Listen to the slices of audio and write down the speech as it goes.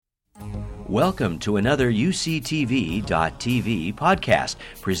Welcome to another UCTV.tv podcast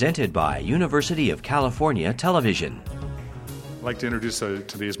presented by University of California Television. I'd like to introduce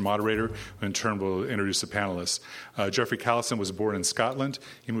today's moderator, who in turn will introduce the panelists. Geoffrey Callison was born in Scotland.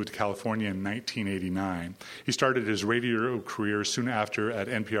 He moved to California in 1989. He started his radio career soon after at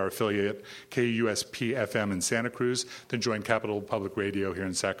NPR affiliate KUSP-FM in Santa Cruz, then joined Capital Public Radio here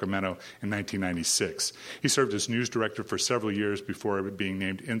in Sacramento in 1996. He served as news director for several years before being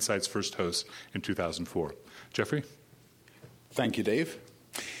named Insight's first host in 2004. Geoffrey? Thank you, Dave.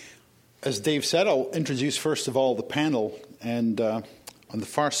 As Dave said, I'll introduce first of all the panel. And on the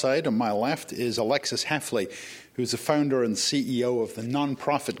far side, on my left, is Alexis Heffley, who's the founder and CEO of the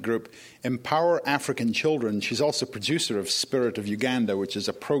non-profit group Empower African Children. She's also producer of Spirit of Uganda, which is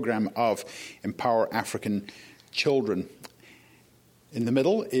a program of Empower African Children. In the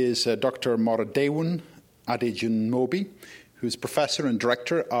middle is Dr. Moradewun Adejunmobi, who's professor and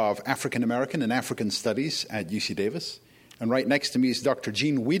director of African American and African Studies at UC Davis. And right next to me is Dr.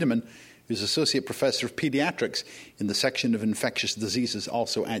 Jean Wiedemann, who's Associate Professor of Pediatrics in the section of Infectious Diseases,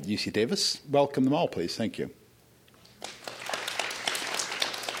 also at UC Davis. Welcome them all, please. Thank you.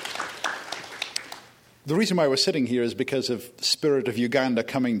 The reason why we're sitting here is because of Spirit of Uganda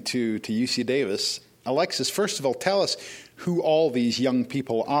coming to UC Davis. Alexis, first of all, tell us who all these young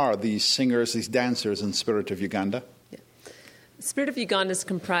people are, these singers, these dancers in Spirit of Uganda. Yeah. Spirit of Uganda is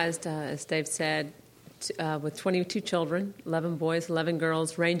comprised, as Dave said, with 22 children, 11 boys, 11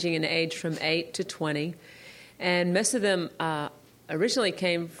 girls, ranging in age from 8 to 20. And most of them originally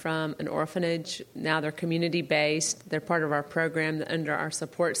came from an orphanage. Now they're community-based. They're part of our program under our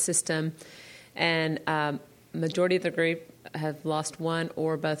support system. And majority of the group have lost one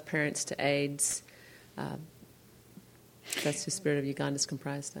or both parents to AIDS. That's who Spirit of Uganda is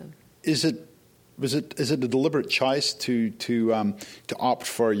comprised of. Is it a deliberate choice to opt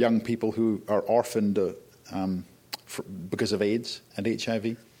for young people who are orphaned because of AIDS and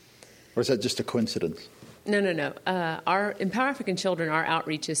HIV, or is that just a coincidence? No. Our Empower African Children, our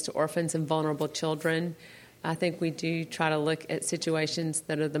outreach is to orphans and vulnerable children. I think we do try to look at situations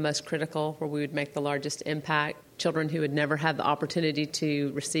that are the most critical, where we would make the largest impact. Children who would never have the opportunity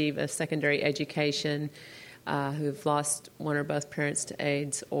to receive a secondary education, who've lost one or both parents to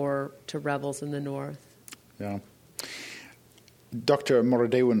AIDS or to rebels in the north. Yeah. Dr.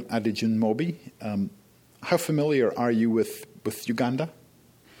 Moradewun Adejunmobi, how familiar are you with Uganda?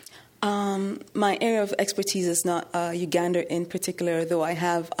 My area of expertise is not Uganda in particular, though I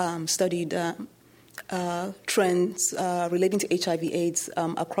have studied trends relating to HIV/AIDS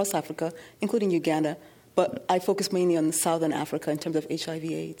across Africa, including Uganda. But I focus mainly on Southern Africa in terms of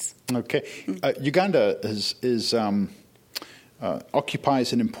HIV/AIDS. Okay. Uganda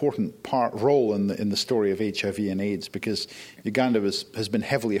occupies an important role in the story of HIV and AIDS, because Uganda has been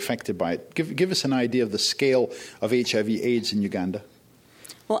heavily affected by it. Give us an idea of the scale of HIV/AIDS in Uganda.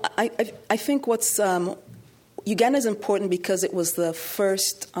 Well, I think Uganda is important because it was the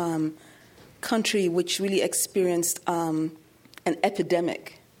first country which really experienced an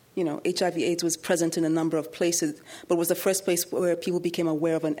epidemic. You know, HIV/AIDS was present in a number of places, but was the first place where people became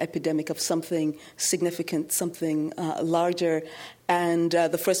aware of an epidemic of something significant, something larger, and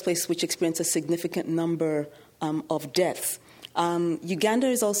the first place which experienced a significant number of deaths. Uganda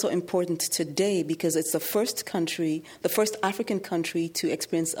is also important today because it's the first African country to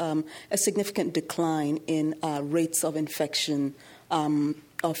experience a significant decline in rates of infection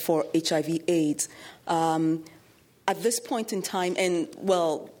for HIV/AIDS. At this point in time,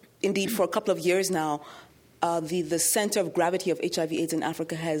 indeed, for a couple of years now, the center of gravity of HIV/AIDS in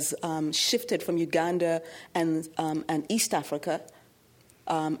Africa has shifted from Uganda and East Africa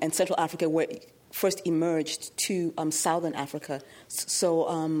and Central Africa, where it first emerged, to Southern Africa.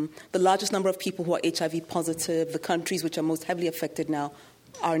 So the largest number of people who are HIV positive, the countries which are most heavily affected now,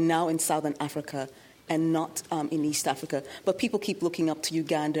 are now in Southern Africa and not in East Africa. But people keep looking up to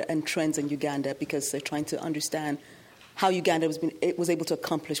Uganda and trends in Uganda because they're trying to understand how Uganda was able to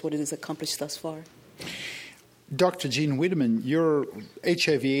accomplish what it has accomplished thus far. Dr. Jean Wiedemann, your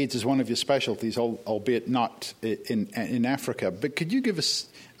HIV/AIDS is one of your specialties, albeit not in Africa. But could you give us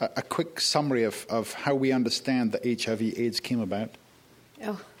a quick summary of how we understand that HIV/AIDS came about?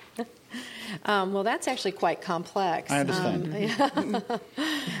 Oh. Well, that's actually quite complex. I understand.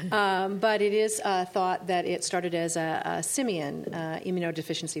 But it is thought that it started as a simian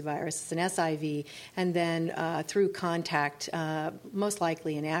immunodeficiency virus. It's an SIV, and then through contact, most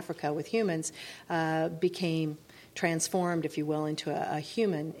likely in Africa with humans, became transformed, if you will, into a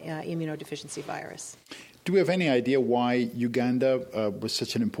human immunodeficiency virus. Do we have any idea why Uganda was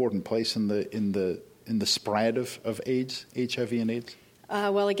such an important place in the spread of AIDS, HIV and AIDS?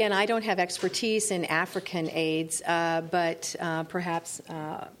 Well, again, I don't have expertise in African AIDS, but perhaps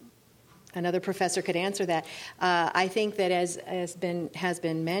another professor could answer that. I think that as has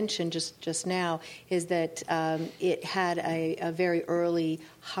been mentioned just now, is that it had a very early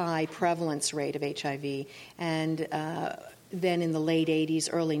high prevalence rate of HIV, and then in the late 80s,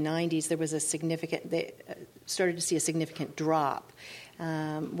 early 90s, there was they started to see a significant drop,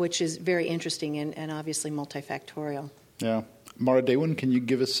 which is very interesting and obviously multifactorial. Yeah. Mara Dewan, can you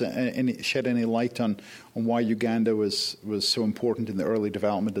give us shed any light on why Uganda was so important in the early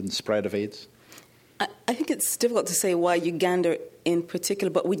development and spread of AIDS? I think it's difficult to say why Uganda in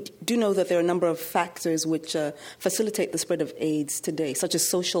particular, but we do know that there are a number of factors which facilitate the spread of AIDS today, such as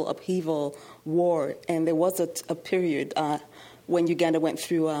social upheaval, war, and there was a period when Uganda went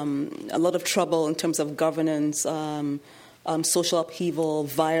through a lot of trouble in terms of governance, social upheaval,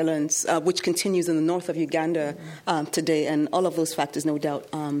 violence, which continues in the north of Uganda today, and all of those factors, no doubt,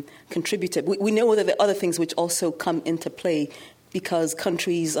 contributed. We know that there are other things which also come into play because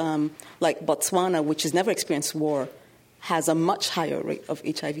countries like Botswana, which has never experienced war, has a much higher rate of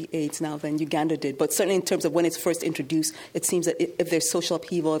HIV/AIDS now than Uganda did. But certainly in terms of when it's first introduced, it seems that if there's social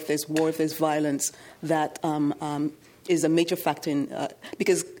upheaval, if there's war, if there's violence, that is a major factor in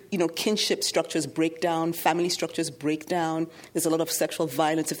because kinship structures break down, family structures break down. There's a lot of sexual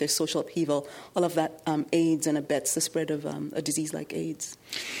violence if there's social upheaval. All of that aids and abets the spread of a disease like AIDS.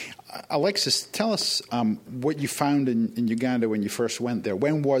 Alexis, tell us what you found in Uganda when you first went there.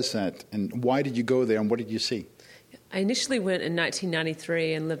 When was that, and why did you go there, and what did you see? I initially went in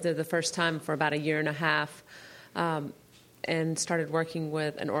 1993 and lived there the first time for about a year and a half, and started working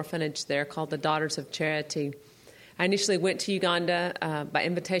with an orphanage there called the Daughters of Charity. I initially went to Uganda by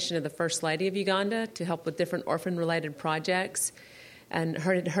invitation of the First Lady of Uganda to help with different orphan-related projects, and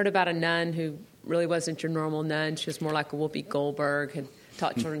heard about a nun who really wasn't your normal nun. She was more like a Whoopi Goldberg, had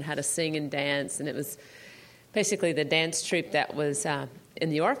taught children how to sing and dance, and it was basically the dance troupe that was in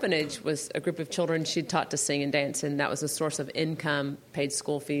the orphanage was a group of children she'd taught to sing and dance, and that was a source of income, paid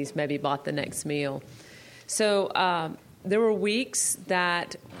school fees, maybe bought the next meal. So there were weeks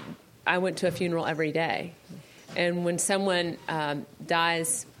that I went to a funeral every day. And when someone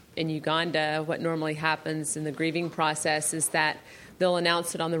dies in Uganda, what normally happens in the grieving process is that they'll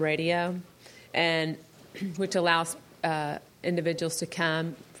announce it on the radio, and which allows individuals to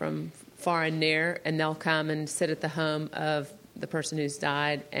come from far and near, and they'll come and sit at the home of the person who's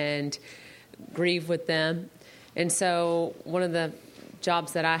died and grieve with them. And so one of the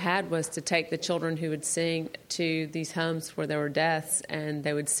jobs that I had was to take the children who would sing to these homes where there were deaths, and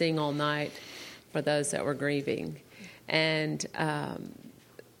they would sing all night for those that were grieving. And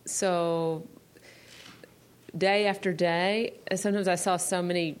so day after day, sometimes I saw so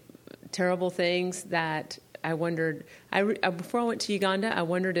many terrible things that I wondered, before I went to Uganda, I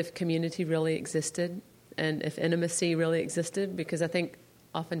wondered if community really existed and if intimacy really existed, because I think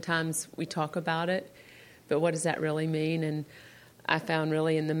oftentimes we talk about it, but what does that really mean? And I found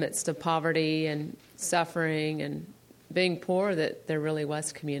really in the midst of poverty and suffering and being poor that there really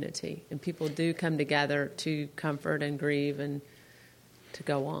was community, and people do come together to comfort and grieve and to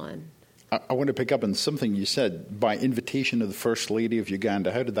go on. I want to pick up on something you said, by invitation of the First Lady of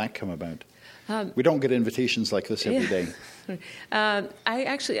Uganda. How did that come about? We don't get invitations like this every day.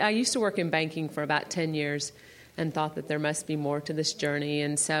 I used to work in banking for about 10 years and thought that there must be more to this journey.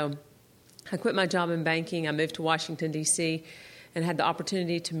 And so I quit my job in banking. I moved to Washington, D.C., and had the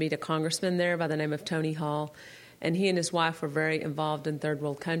opportunity to meet a congressman there by the name of Tony Hall. And he and his wife were very involved in third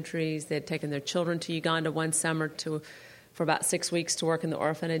world countries. They had taken their children to Uganda one summer for about 6 weeks to work in the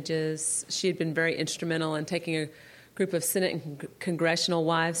orphanages. She had been very instrumental in taking a group of Senate and congressional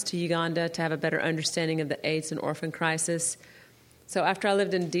wives to Uganda to have a better understanding of the AIDS and orphan crisis. So after I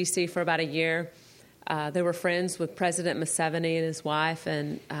lived in D.C. for about a year, they were friends with President Museveni and his wife,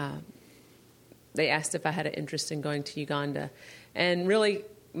 and they asked if I had an interest in going to Uganda. And really,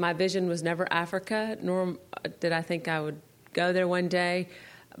 my vision was never Africa, nor did I think I would go there one day.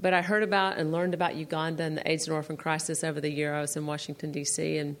 But I heard about and learned about Uganda and the AIDS and orphan crisis over the year I was in Washington,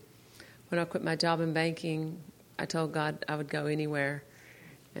 D.C. And when I quit my job in banking, I told God I would go anywhere,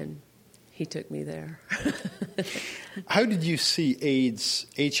 and He took me there. How did you see AIDS,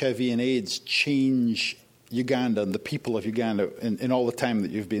 HIV and AIDS, change Uganda and the people of Uganda in all the time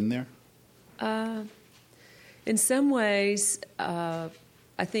that you've been there? In some ways,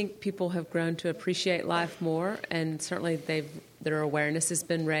 I think people have grown to appreciate life more, and certainly their awareness has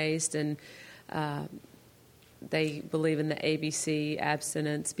been raised, and they believe in the ABC,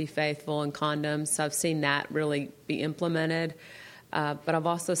 abstinence, be faithful, and condoms. So I've seen that really be implemented. But I've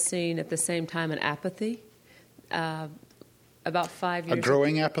also seen at the same time an apathy. about 5 years. A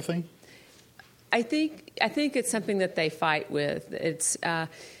growing apathy? I think it's something that they fight with. It's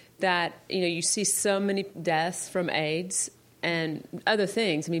that you see so many deaths from AIDS and other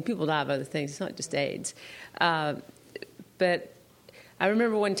things. I mean, people die of other things. It's not just AIDS. But I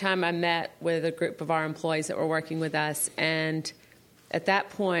remember one time I met with a group of our employees that were working with us, and at that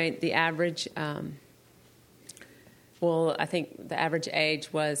point, the average, I think the average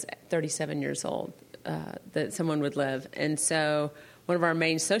age was 37 years old that someone would live. And so one of our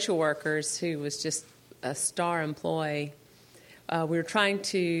main social workers, who was just a star employee, we were trying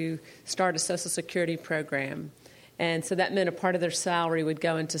to start a Social Security program. And so that meant a part of their salary would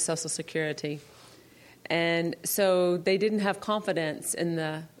go into Social Security. And so they didn't have confidence in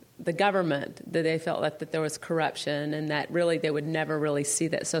the government, that they felt that there was corruption and that really they would never really see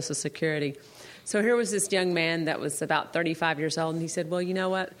that Social Security. So here was this young man that was about 35 years old, and he said, well, you know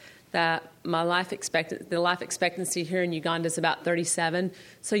what, that the life expectancy here in Uganda is about 37,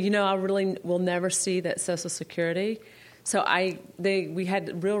 so I really will never see that Social Security. So we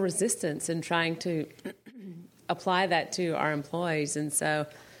had real resistance in trying to apply that to our employees, and so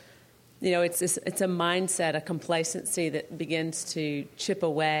it's a mindset, a complacency that begins to chip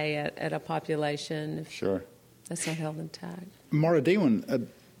away at a population. Sure. That's not held intact. Maura Dewan,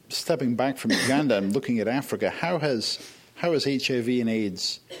 stepping back from Uganda and looking at Africa, how has HIV and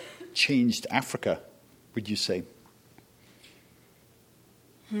AIDS changed Africa, would you say?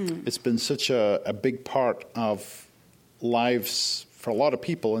 It's been such a big part of lives for a lot of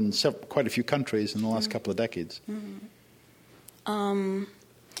people in quite a few countries in the last couple of decades.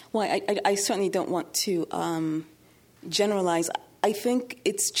 Well, I certainly don't want to generalize. I think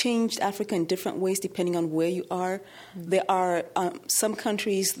it's changed Africa in different ways depending on where you are. There are some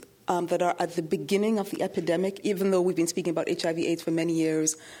countries that are at the beginning of the epidemic, even though we've been speaking about HIV/AIDS for many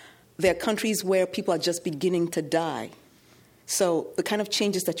years. There are countries where people are just beginning to die. So the kind of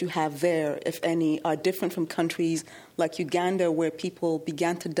changes that you have there, if any, are different from countries like Uganda, where people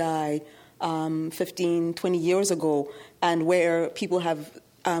began to die 15, 20 years ago, and where people have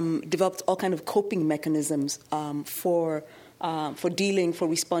developed all kind of coping mechanisms for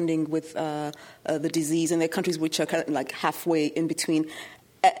responding with the disease. And there are countries which are kind of like halfway in between.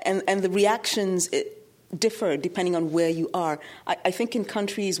 And the reactions differ depending on where you are. I think in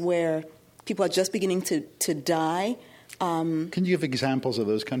countries where people are just beginning to die. Can you give examples of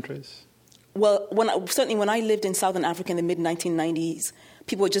those countries? Well, certainly when I lived in Southern Africa in the mid-1990s,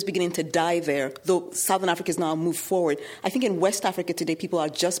 people were just beginning to die there, though Southern Africa has now moved forward. I think in West Africa today, people are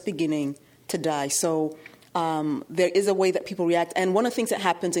just beginning to die. So there is a way that people react. And one of the things that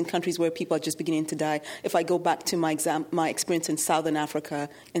happens in countries where people are just beginning to die, if I go back to my experience in Southern Africa,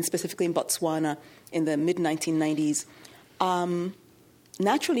 and specifically in Botswana in the mid-1990s,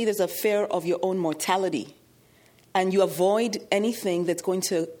 naturally there's a fear of your own mortality. And you avoid anything that's going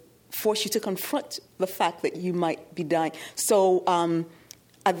to force you to confront the fact that you might be dying. So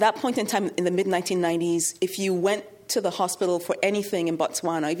at that point in time, in the mid-1990s, if you went to the hospital for anything in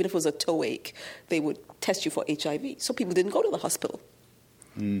Botswana, even if it was a toe ache, they would test you for HIV. So people didn't go to the hospital.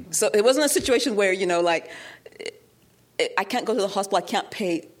 So it wasn't a situation where, I can't go to the hospital, I can't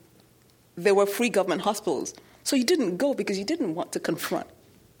pay. There were free government hospitals. So you didn't go because you didn't want to confront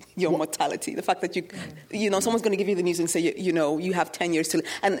your mortality, the fact that someone's going to give you the news and say, you have 10 years to live.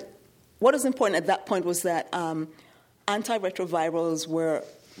 And what is important at that point was that antiretrovirals were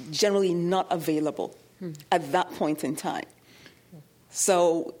generally not available at that point in time.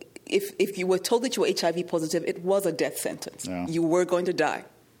 So if you were told that you were HIV positive, it was a death sentence. Yeah. You were going to die.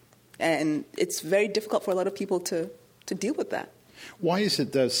 And it's very difficult for a lot of people to deal with that. Why is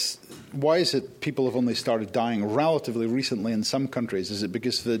it people have only started dying relatively recently in some countries? Is it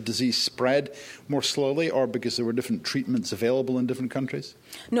because the disease spread more slowly, or because there were different treatments available in different countries?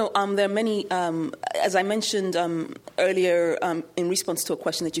 No, there are many. As I mentioned earlier, in response to a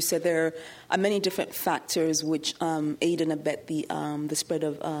question that you said, there are many different factors which aid and abet the spread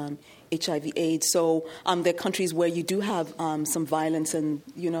of HIV/AIDS. So there are countries where you do have some violence and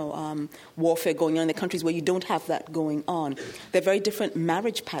warfare going on. There are countries where you don't have that going on. There are very different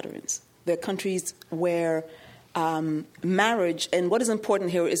marriage patterns. There are countries where marriage, and what is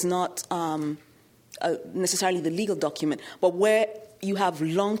important here is not necessarily the legal document, but where you have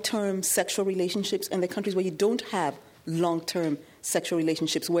long-term sexual relationships, and there are countries where you don't have long-term sexual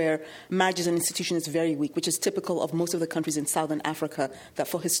relationships, where marriage as an institution is very weak, which is typical of most of the countries in Southern Africa, that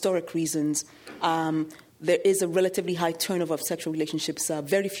for historic reasons there is a relatively high turnover of sexual relationships.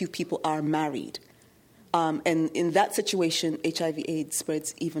 Very few people are married. And in that situation, HIV/AIDS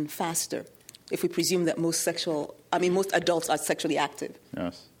spreads even faster if we presume that most adults are sexually active.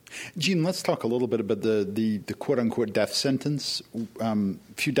 Yes. Gene, let's talk a little bit about the quote-unquote death sentence. A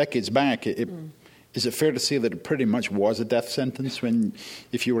few decades back, is it fair to say that it pretty much was a death sentence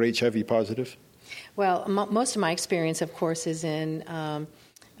if you were HIV positive? Well, most of my experience, of course, is in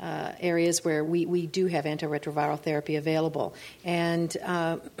areas where we do have antiretroviral therapy available. And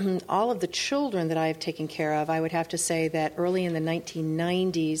all of the children that I have taken care of, I would have to say that early in the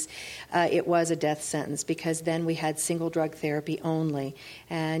 1990s, it was a death sentence because then we had single drug therapy only.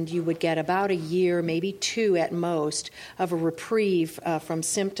 And you would get about a year, maybe 2 at most, of a reprieve from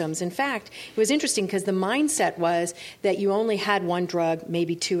symptoms. In fact, it was interesting because the mindset was that you only had 1 drug,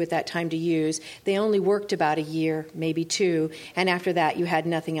 maybe 2 at that time to use. They only worked about a year, maybe 2, and after that you had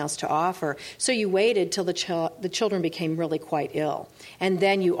nothing else to offer. So you waited till the children became really quite ill, and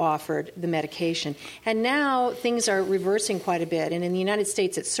then you offered the medication. And now things are reversing quite a bit, and in the United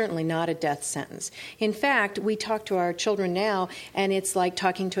States it's certainly not a death sentence. In fact, we talk to our children now, and it's like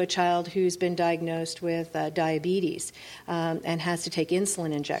talking to a child who's been diagnosed with diabetes and has to take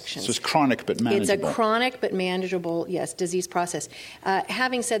insulin injections. So it's chronic but manageable. It's a chronic but manageable, disease process.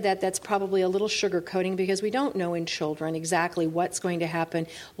 Having said that, that's probably a little sugarcoating because we don't know in children exactly what's going to happen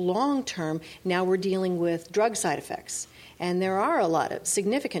long term. Now we're dealing with drug side effects. And there are a lot of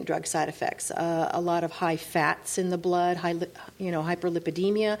significant drug side effects, a lot of high fats in the blood,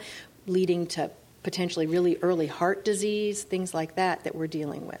 hyperlipidemia, leading to potentially really early heart disease, things like that we're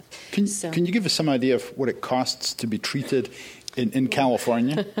dealing with. Can you give us some idea of what it costs to be treated in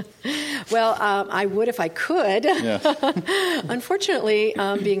California? Well, I would if I could. Yeah. Unfortunately,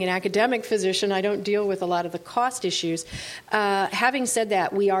 being an academic physician, I don't deal with a lot of the cost issues. Having said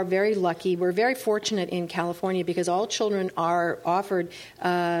that, we are very lucky. We're very fortunate in California because all children are offered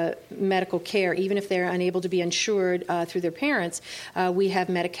medical care, even if they're unable to be insured through their parents. We have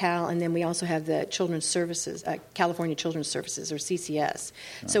Medi-Cal, and then we also have the Children's Services, California Children's Services, or CCS.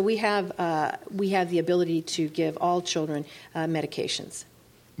 Oh. So we have the ability to give all children medications.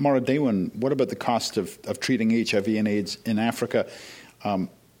 Maura Daywin, what about the cost of treating HIV and AIDS in Africa?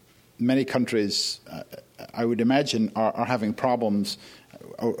 Many countries, I would imagine, are having problems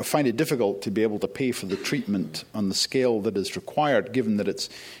or find it difficult to be able to pay for the treatment on the scale that is required, given that it's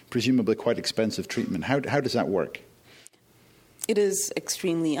presumably quite expensive treatment. How does that work? It is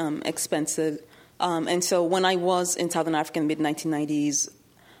extremely expensive. And so when I was in Southern Africa in the mid-1990s,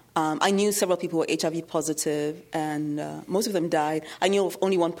 I knew several people were HIV positive, and most of them died. I knew of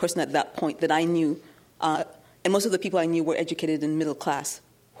only one person at that point that I knew, and most of the people I knew were educated in middle class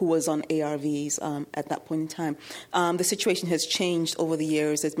who was on ARVs at that point in time. The situation has changed over the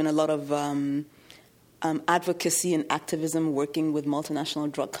years. There's been a lot of advocacy and activism, working with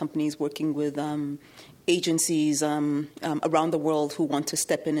multinational drug companies, working with agencies around the world who want to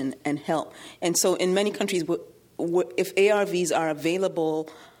step in and help. And so in many countries, if ARVs are available,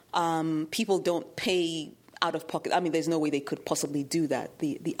 people don't pay out of pocket. I mean, there's no way they could possibly do that,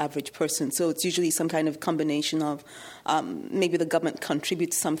 the average person. So it's usually some kind of combination of maybe the government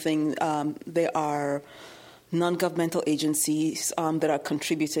contributes something. There are non-governmental agencies that are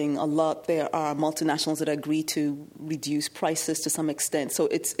contributing a lot. There are multinationals that agree to reduce prices to some extent. So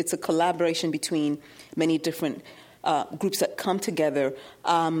it's a collaboration between many different groups that come together.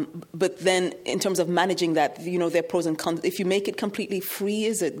 But then in terms of managing that, there are pros and cons. If you make it completely free,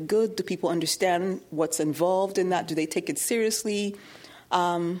 is it good? Do people understand what's involved in that? Do they take it seriously?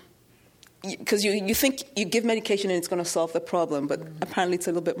 Because you think you give medication and it's going to solve the problem, but apparently it's a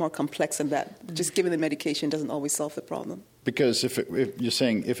little bit more complex than that. Just giving the medication doesn't always solve the problem. Because if you're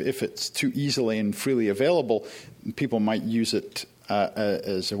saying if it's too easily and freely available, people might use it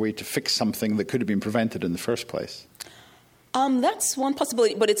as a way to fix something that could have been prevented in the first place. That's one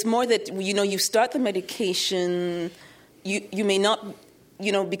possibility, but it's more that, you start the medication, you may not,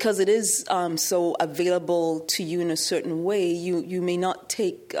 because it is so available to you in a certain way, you may not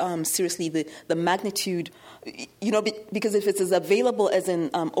take seriously the magnitude, because if it's as available as an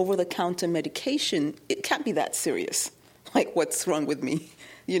over-the-counter medication, it can't be that serious. Like, what's wrong with me,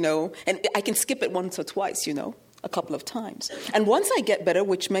 And I can skip it once or twice, a couple of times. And once I get better,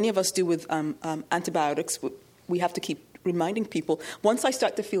 which many of us do with antibiotics, we have to keep reminding people, once I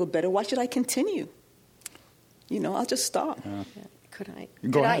start to feel better, why should I continue? I'll just stop. Yeah. Could I?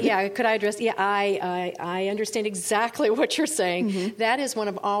 Go ahead. Could I address? Yeah, I understand exactly what you're saying. Mm-hmm. That is one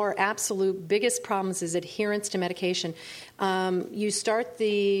of our absolute biggest problems is adherence to medication. You start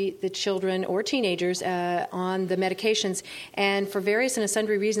the children or teenagers on the medications, and for various and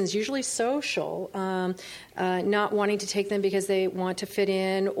sundry reasons, usually social, not wanting to take them because they want to fit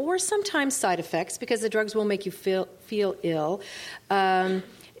in, or sometimes side effects because the drugs will make you feel ill.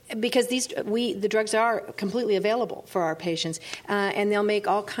 Because the drugs are completely available for our patients, and they'll make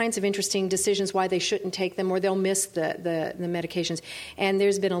all kinds of interesting decisions why they shouldn't take them, or they'll miss the medications. And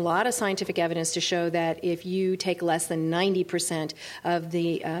there's been a lot of scientific evidence to show that if you take less than 90% of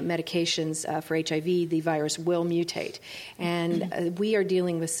the medications for HIV, the virus will mutate. And we are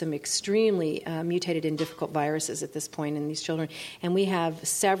dealing with some extremely mutated and difficult viruses at this point in these children, and we have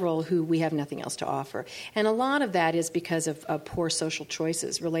several who we have nothing else to offer. And a lot of that is because of poor social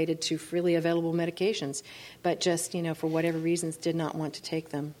choices related to freely available medications, but just, for whatever reasons, did not want to take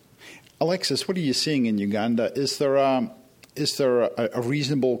them. Alexis, what are you seeing in Uganda? Is there a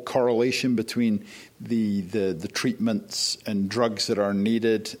reasonable correlation between the treatments and drugs that are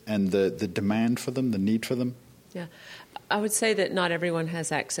needed and the demand for them, the need for them? Yeah. I would say that not everyone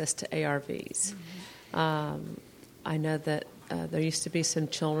has access to ARVs. I know that there used to be some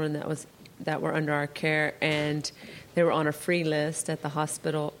children that were under our care, and they were on a free list at the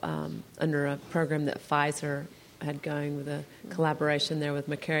hospital under a program that Pfizer had going with a collaboration there with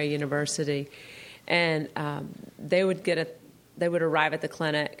McCary University. And they would arrive at the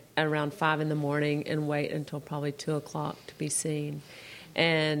clinic at around 5 in the morning and wait until probably 2 o'clock to be seen.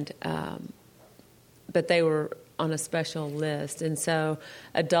 And but they were on a special list. And so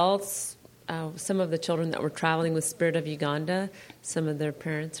adults, some of the children that were traveling with Spirit of Uganda, some of their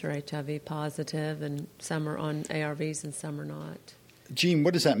parents are HIV positive, and some are on ARVs and some are not. Jean,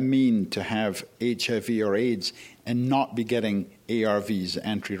 what does that mean to have HIV or AIDS and not be getting ARVs,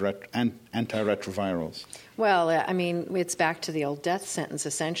 antiretrovirals? Well, it's back to the old death sentence,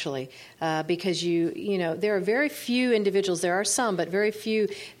 essentially, because there are very few individuals, there are some, but very few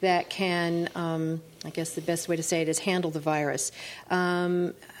that can, I guess the best way to say it is handle the virus.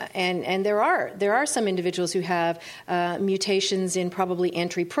 And there are some individuals who have mutations in probably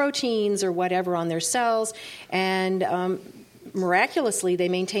entry proteins or whatever on their cells, and miraculously, they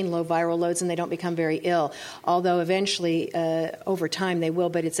maintain low viral loads and they don't become very ill, although eventually, over time, they will,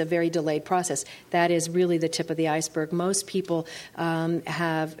 but it's a very delayed process. That is really the tip of the iceberg. Most people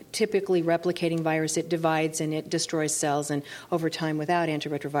have typically replicating virus. It divides and it destroys cells, and over time, without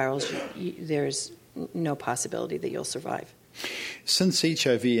antiretrovirals, there's no possibility that you'll survive. Since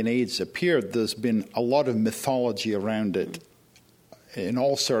HIV and AIDS appeared, there's been a lot of mythology around it in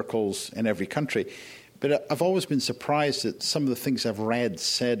all circles in every country. But I've always been surprised at some of the things I've read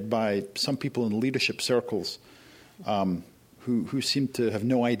said by some people in leadership circles who seem to have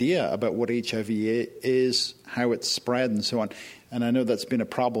no idea about what HIV is, how it's spread, and so on. And I know that's been a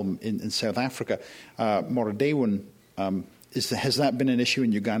problem in South Africa. Moradewin, has that been an issue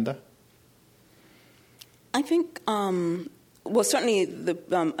in Uganda? I think, certainly the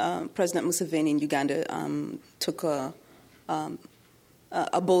President Museveni in Uganda took a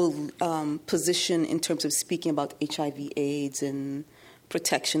bold position in terms of speaking about HIV/AIDS and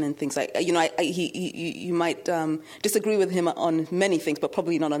protection and things like. You might disagree with him on many things, but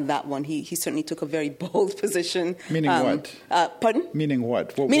probably not on that one. He certainly took a very bold position. Meaning what? Pardon? Meaning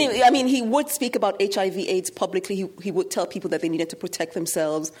what? He would speak about HIV/AIDS publicly. He would tell people that they needed to protect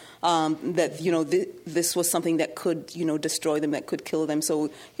themselves. That this was something that could destroy them, that could kill them.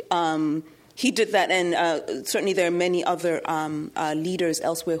 So. He did that, and certainly there are many other leaders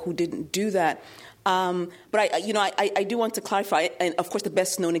elsewhere who didn't do that. But I do want to clarify, and of course the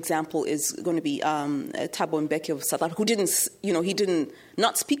best known example is going to be Thabo Mbeki of South Africa, who he didn't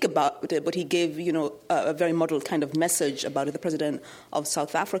not speak about it, but he gave a very muddled kind of message about it, the president of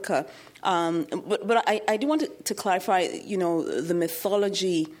South Africa. But I do want to clarify, the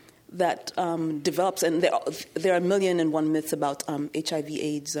mythology that develops, and there are 1,000,001 myths about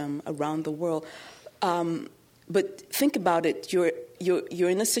HIV/AIDS around the world. But think about it: you're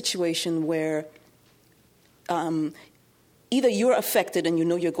in a situation where either you're affected and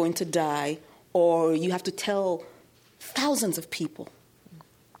you're going to die, or you have to tell thousands of people,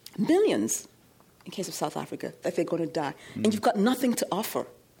 millions, in case of South Africa, that they're going to die, and you've got nothing to offer.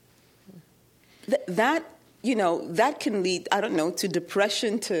 That can lead, to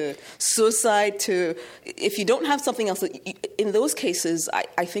depression, to suicide, to, if you don't have something else. In those cases,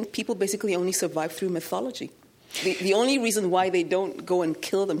 I think people basically only survive through mythology. The only reason why they don't go and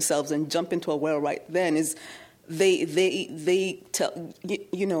kill themselves and jump into a well right then is they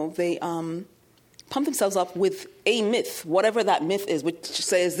pump themselves up with a myth, whatever that myth is, which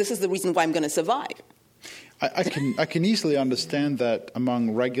says this is the reason why I'm going to survive. I can easily understand that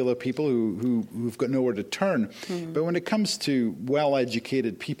among regular people who've got nowhere to turn. But when it comes to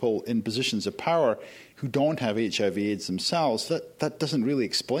well-educated people in positions of power who don't have HIV/AIDS themselves, that doesn't really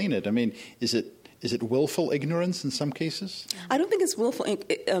explain it. I mean, is it Is it willful ignorance in some cases? I don't think it's willful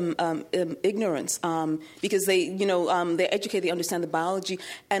ignorance because they educate, they understand the biology.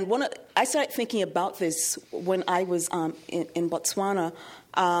 And I started thinking about this when I was in Botswana.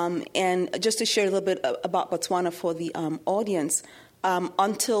 And just to share a little bit about Botswana for the audience,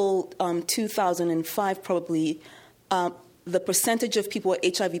 until 2005 probably, the percentage of people who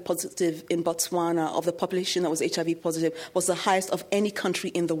are HIV positive in Botswana, of the population that was HIV positive, was the highest of any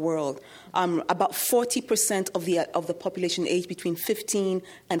country in the world. About 40% of the population aged between 15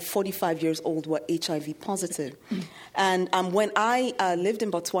 and 45 years old were HIV positive. And when I lived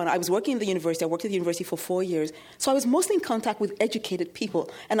in Botswana, I was working in the university. I worked at the university for 4 years. So I was mostly in contact with educated people.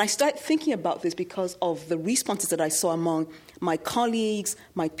 And I started thinking about this because of the responses that I saw among my colleagues,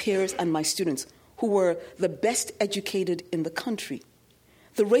 my peers, and my students, who were the best educated in the country.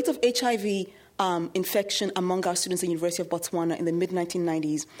 The rate of HIV infection among our students at the University of Botswana in the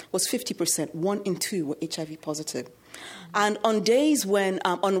mid-1990s was 50%. 1 in 2 were HIV positive. And on days when,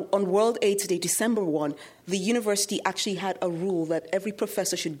 on World AIDS Day, December 1, the university actually had a rule that every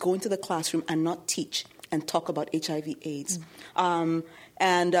professor should go into the classroom and not teach and talk about HIV/AIDS.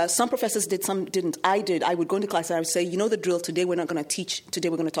 And some professors did, some didn't. I did. I would go into class and I would say, you know the drill, today we're not going to teach, today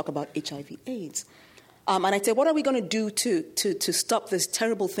we're going to talk about HIV/AIDS. And I'd say, what are we going to do to stop this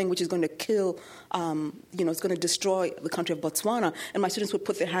terrible thing which is going to kill, it's going to destroy the country of Botswana? And my students would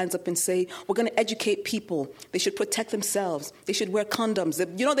put their hands up and say, we're going to educate people. They should protect themselves. They should wear condoms.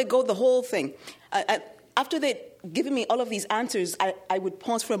 They go the whole thing. After they'd given me all of these answers, I would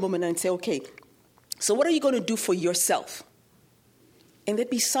pause for a moment and say, okay, so what are you going to do for yourself? And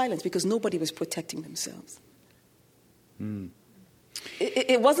there'd be silence because nobody was protecting themselves.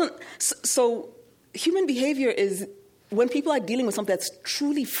 It wasn't so. Human behavior is, when people are dealing with something that's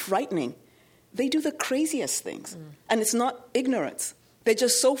truly frightening, they do the craziest things. And it's not ignorance. They're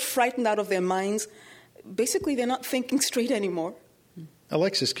just so frightened out of their minds. Basically, they're not thinking straight anymore.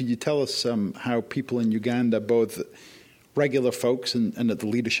 Alexis, could you tell us how people in Uganda, both regular folks and at the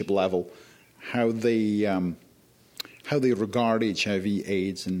leadership level, how they regard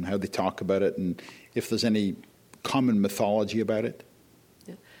HIV/AIDS and how they talk about it, and if there's any common mythology about it?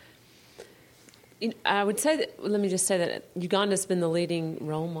 I would say that, let me just say that Uganda's been the leading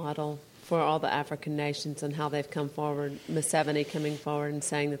role model for all the African nations and how they've come forward. Museveni coming forward and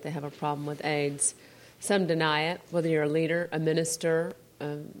saying that they have a problem with AIDS. Some deny it, whether you're a leader, a minister,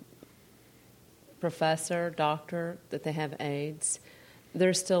 a professor, doctor, that they have AIDS.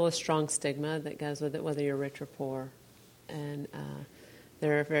 There's still a strong stigma that goes with it, whether you're rich or poor. And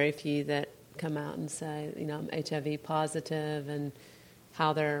there are very few that come out and say, I'm HIV positive, and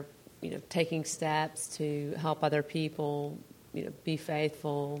how they're taking steps to help other people, be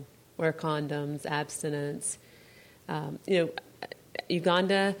faithful, wear condoms, abstinence.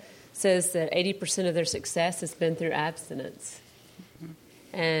 Uganda says that 80% of their success has been through abstinence,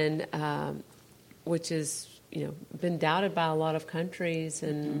 and which is, been doubted by a lot of countries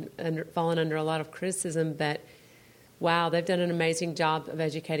and fallen under a lot of criticism. But wow, they've done an amazing job of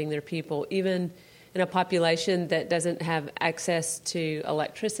educating their people, even in a population that doesn't have access to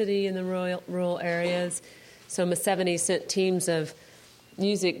electricity in the rural areas. So Museveni sent teams of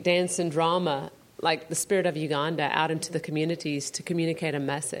music, dance, and drama, like the Spirit of Uganda, out into the communities to communicate a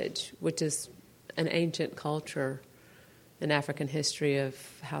message, which is an ancient culture in African history of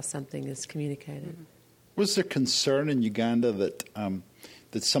how something is communicated. Was there concern in Uganda that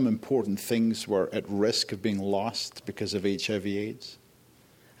some important things were at risk of being lost because of HIV/AIDS?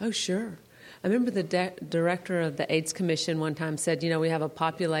 Oh, sure. I remember the director of the AIDS Commission one time said, we have a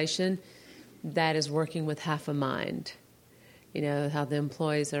population that is working with half a mind. How the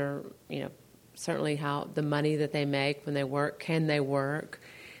employees are, certainly how the money that they make when they work, can they work?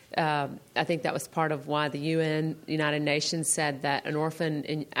 I think that was part of why the United Nations said that an orphan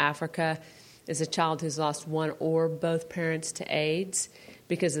in Africa is a child who's lost one or both parents to AIDS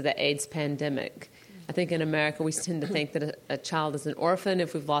because of the AIDS pandemic. I think in America we tend to think that a child is an orphan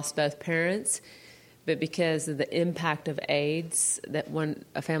if we've lost both parents, but because of the impact of AIDS, that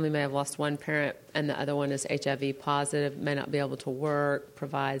a family may have lost one parent and the other one is HIV positive, may not be able to work,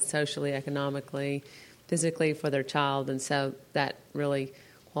 provide socially, economically, physically for their child, and so that really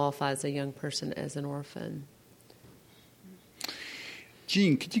qualifies a young person as an orphan.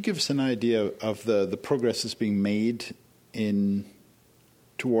 Jean, could you give us an idea of the progress that's being made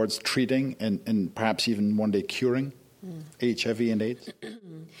towards treating and perhaps even one day curing HIV and AIDS?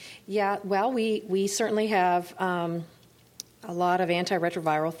 Yeah, well, we certainly have a lot of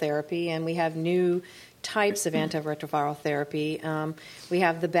antiretroviral therapy, and we have new types of antiretroviral therapy. We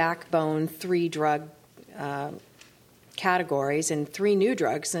have the backbone 3-drug categories and 3 new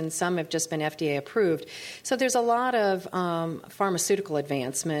drugs, and some have just been FDA approved. So there's a lot of pharmaceutical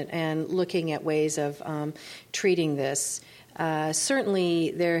advancement and looking at ways of treating this.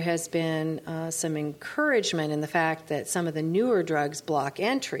 Certainly, there has been some encouragement in the fact that some of the newer drugs block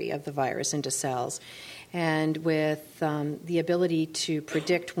entry of the virus into cells. And with the ability to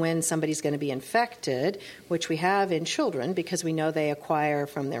predict when somebody's going to be infected, which we have in children because we know they acquire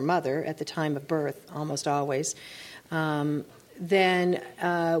from their mother at the time of birth, almost always, then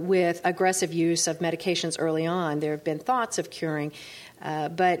with aggressive use of medications early on, there have been thoughts of curing,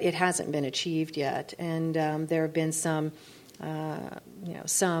 but it hasn't been achieved yet. And there have been some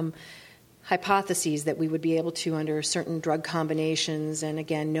hypotheses that we would be able to, under certain drug combinations, and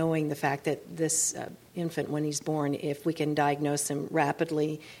again, knowing the fact that this infant, when he's born, if we can diagnose him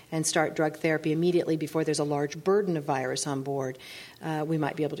rapidly and start drug therapy immediately before there's a large burden of virus on board, we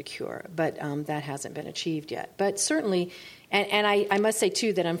might be able to cure. But that hasn't been achieved yet. But certainly, and I must say,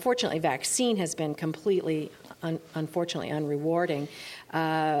 too, that unfortunately vaccine has been completely, unfortunately, unrewarding.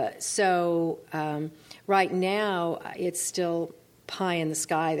 So right now, it's still pie in the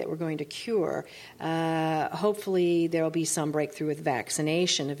sky that we're going to cure. Hopefully there will be some breakthrough with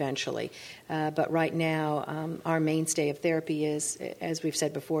vaccination eventually. But right now, our mainstay of therapy is, as we've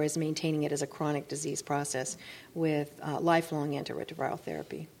said before, is maintaining it as a chronic disease process with lifelong antiretroviral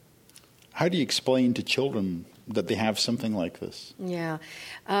therapy. How do you explain to children that they have something like this? Yeah.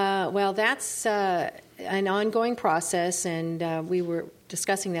 Well, that's an ongoing process, and we were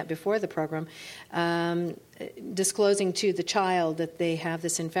discussing that before the program. Disclosing to the child that they have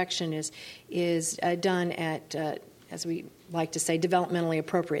this infection is done at, as we like to say, developmentally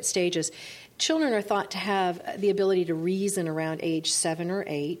appropriate stages. Children are thought to have the ability to reason around age 7 or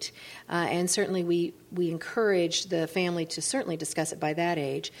 8, and certainly we encourage the family to certainly discuss it by that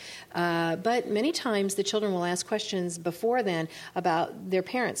age. But many times the children will ask questions before then about their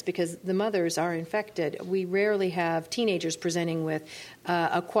parents because the mothers are infected. We rarely have teenagers presenting with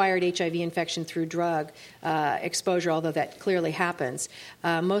acquired HIV infection through drug exposure, although that clearly happens.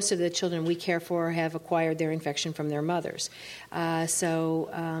 Most of the children we care for have acquired their infection from their mothers.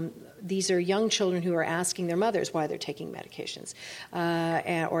 So these are young children who are asking their mothers why they're taking medications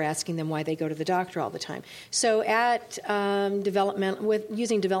or asking them why they go to the doctor all the time. So at using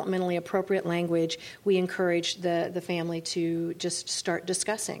developmentally appropriate language, we encourage the family to just start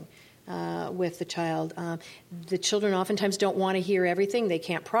discussing with the child. The children oftentimes don't want to hear everything. They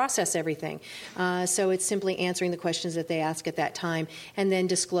can't process everything. So it's simply answering the questions that they ask at that time and then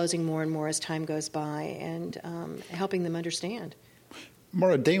disclosing more and more as time goes by and helping them understand.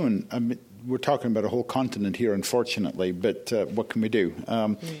 Maura Damon, we're talking about a whole continent here, unfortunately, but what can we do?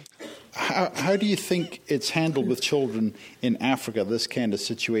 How do you think it's handled with children in Africa, this kind of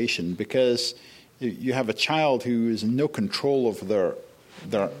situation? Because you have a child who is no control over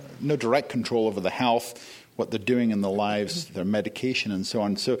no direct control over the health, what they're doing in their lives, their medication, and so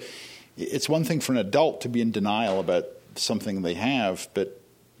on. So it's one thing for an adult to be in denial about something they have, but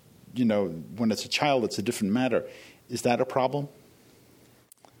when it's a child, it's a different matter. Is that a problem?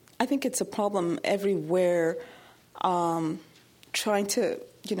 I think it's a problem everywhere, trying to,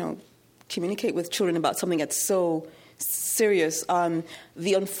 communicate with children about something that's so serious.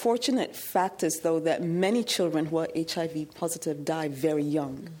 The unfortunate fact is, though, that many children who are HIV positive die very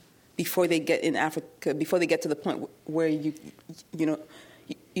young before they get in Africa, before they get to the point where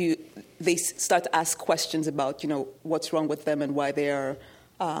they start to ask questions about, what's wrong with them and why they're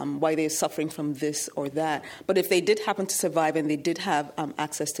suffering from this or that. But if they did happen to survive and they did have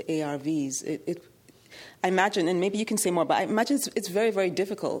access to ARVs, I imagine, and maybe you can say more, but I imagine it's very, very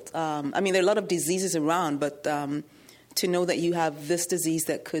difficult. There are a lot of diseases around, but to know that you have this disease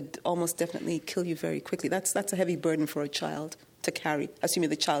that could almost definitely kill you very quickly, that's a heavy burden for a child to carry, assuming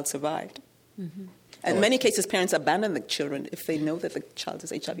the child survived. Mm-hmm. And in many cases, parents abandon the children if they know that the child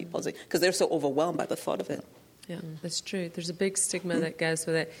is HIV positive because they're so overwhelmed by the thought of it. Yeah, that's true. There's a big stigma that goes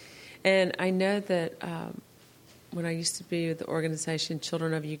with it. And I know that when I used to be with the organization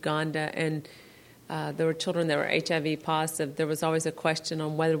Children of Uganda, and there were children that were HIV positive, there was always a question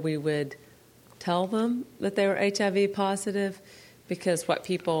on whether we would tell them that they were HIV positive, because what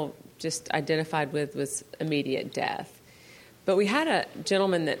people just identified with was immediate death. But we had a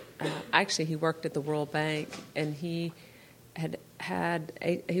gentleman that actually he worked at the World Bank, and he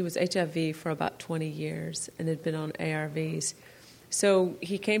was HIV for about 20 years and had been on ARVs. So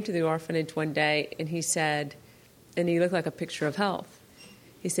he came to the orphanage one day and he said, and he looked like a picture of health.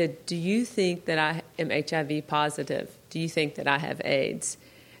 He said, "Do you think that I am HIV positive? Do you think that I have AIDS?"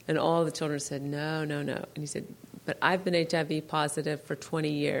 And all the children said, "No, no, no." And he said, "But I've been HIV positive for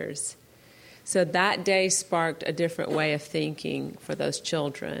 20 years." So that day sparked a different way of thinking for those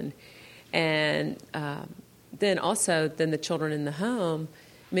children. And then the children in the home,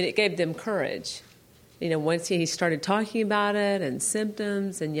 I mean, it gave them courage. Once he started talking about it and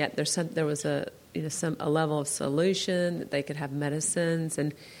symptoms, and yet there was a level of solution that they could have medicines.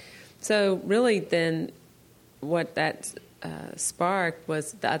 And so really then what that sparked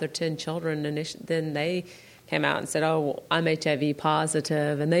was the other 10 children, and then they came out and said, oh, well, I'm HIV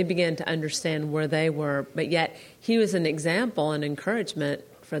positive, and they began to understand where they were. But yet he was an example and encouragement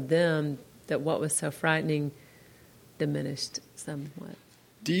for them that what was so frightening diminished somewhat.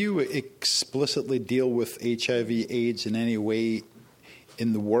 Do you explicitly deal with HIV/AIDS in any way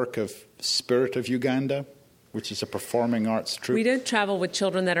in the work of Spirit of Uganda, which is a performing arts troupe? We do travel with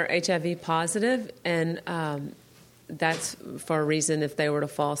children that are HIV positive, and that's for a reason if they were to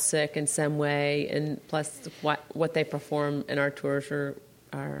fall sick in some way, and plus what they perform in our tours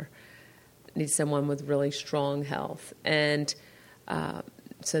are need someone with really strong health. And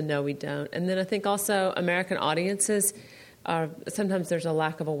so no, we don't. And then I think also American audiences sometimes there's a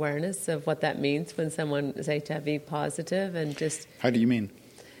lack of awareness of what that means when someone is HIV positive, and just... How do you mean?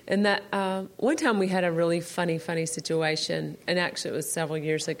 And that one time we had a really funny situation, and actually it was several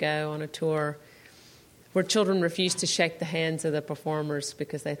years ago on a tour, where children refused to shake the hands of the performers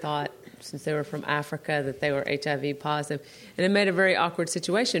because they thought, since they were from Africa, that they were HIV positive. And it made a very awkward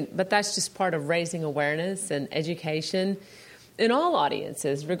situation, but that's just part of raising awareness and education in all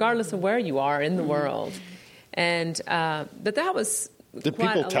audiences, regardless of where you are in the world. And but that was. Did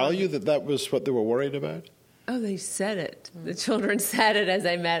people tell you that was what they were worried about? Oh, they said it. The children said it as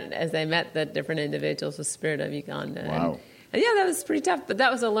they met the different individuals with Spirit of Uganda. Wow. And yeah, that was pretty tough, but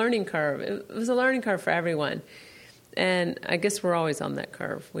that was a learning curve. It was a learning curve for everyone, and I guess we're always on that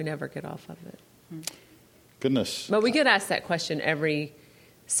curve. We never get off of it. Goodness. But we get asked that question every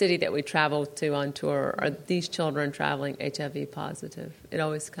city that we travel to on tour: are these children traveling HIV positive? It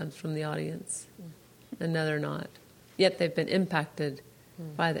always comes from the audience. And no, they're not. Yet they've been impacted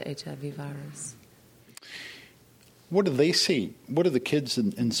by the HIV virus. What do they see? What do the kids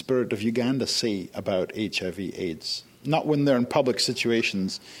in Spirit of Uganda see about HIV/AIDS? Not when they're in public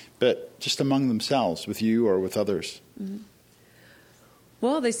situations, but just among themselves, with you or with others. Mm-hmm.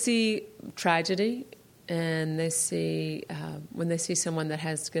 Well, they see tragedy, and they see when they see someone that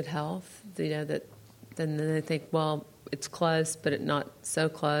has good health, that then they think, well, it's close, but it's not so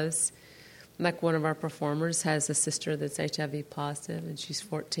close. Like one of our performers has a sister that's HIV positive, and she's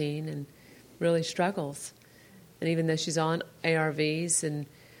 14 and really struggles. And even though she's on ARVs, and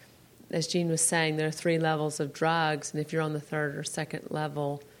as Jean was saying, there are 3 levels of drugs, and if you're on the 3rd or 2nd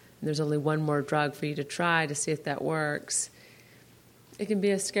level, and there's only one more drug for you to try to see if that works, it can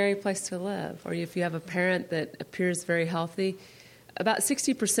be a scary place to live. Or if you have a parent that appears very healthy, about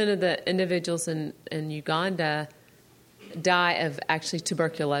 60% of the individuals in Uganda die of actually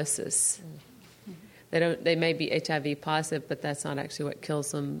tuberculosis. They may be HIV positive, but that's not actually what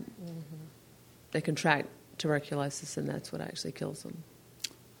kills them. Mm-hmm. They contract tuberculosis, and that's what actually kills them.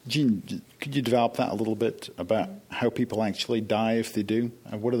 Jean, could you develop that a little bit about how people actually die if they do?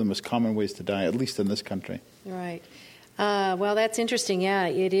 And what are the most common ways to die, at least in this country? Right. Well, that's interesting. Yeah,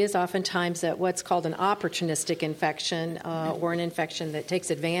 it is oftentimes what's called an opportunistic infection or an infection that takes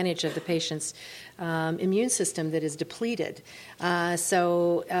advantage of the patient's immune system that is depleted.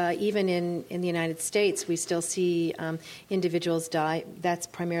 So even in the United States, we still see individuals die. That's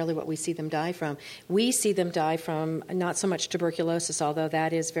primarily what we see them die from. We see them die from not so much tuberculosis, although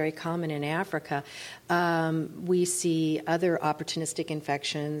that is very common in Africa. We see other opportunistic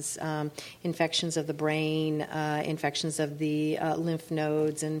infections, infections of the brain, infections of the lymph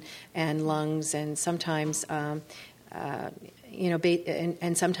nodes and lungs, and sometimes and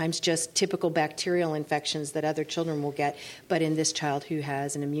sometimes just typical bacterial infections that other children will get. But in this child who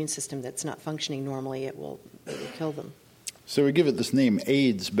has an immune system that's not functioning normally, it will kill them. So we give it this name,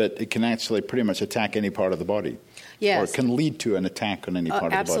 AIDS, but it can actually pretty much attack any part of the body. Yes. Or it can lead to an attack on any part of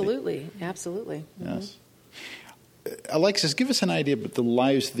the body. Absolutely, absolutely. Yes. Alexis, give us an idea about the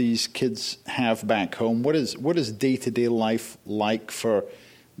lives these kids have back home. What is day-to-day life like for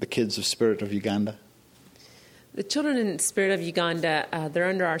the kids of Spirit of Uganda? The children in Spirit of Uganda, they're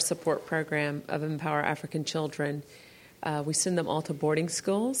under our support program of Empower African Children. We send them all to boarding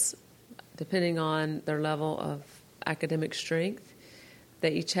schools, depending on their level of academic strength.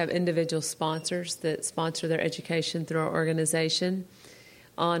 They each have individual sponsors that sponsor their education through our organization.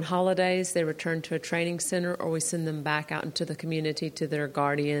 On holidays, they return to a training center, or we send them back out into the community to their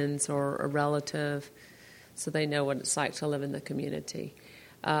guardians or a relative, so they know what it's like to live in the community.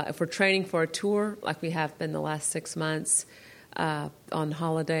 If we're training for a tour, like we have been the last 6 months, On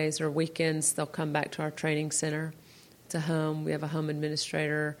holidays or weekends, they'll come back to our training center. It's a home. We have a home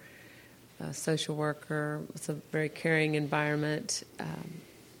administrator, a social worker. It's a very caring environment,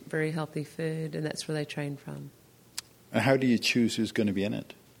 very healthy food, and that's where they train from. And how do you choose who's going to be in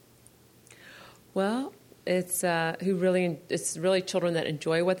it? Well, it's really children that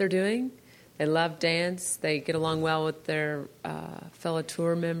enjoy what they're doing. They love dance. They get along well with their fellow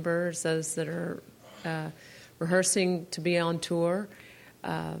tour members, those that are rehearsing to be on tour.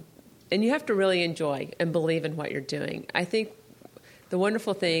 And you have to really enjoy and believe in what you're doing. I think the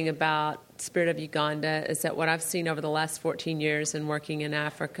wonderful thing about Spirit of Uganda is that what I've seen over the last 14 years in working in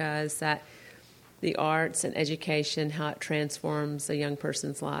Africa is that the arts and education, how it transforms a young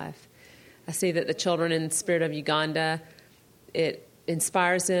person's life. I see that the children in Spirit of Uganda, it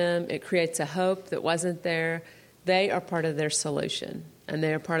inspires them, it creates a hope that wasn't there. They are part of their solution, and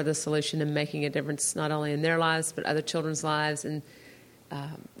they are part of the solution in making a difference not only in their lives but other children's lives. And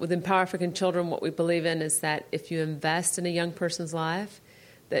with Empower African Children, what we believe in is that if you invest in a young person's life,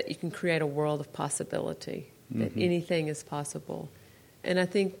 that you can create a world of possibility, that anything is possible. And I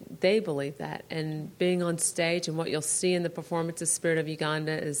think they believe that. And being on stage and what you'll see in the performance of Spirit of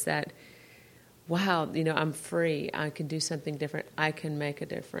Uganda is that, wow, I'm free. I can do something different. I can make a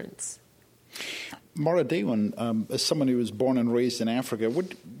difference. Maura Dewan, as someone who was born and raised in Africa,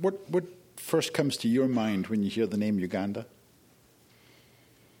 what first comes to your mind when you hear the name Uganda?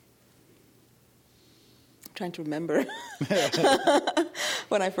 I'm trying to remember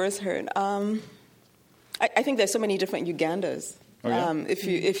when I first heard. I think there's so many different Ugandas. Oh, yeah?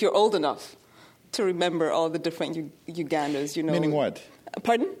 If you're old enough to remember all the different Ugandas, Meaning what?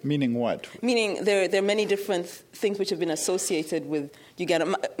 Pardon? Meaning what? Meaning there are many different things which have been associated with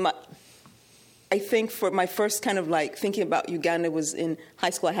Uganda. I think for my first kind of thinking about Uganda was in high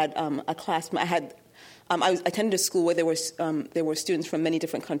school. I had a classmate. I attended a school where there were students from many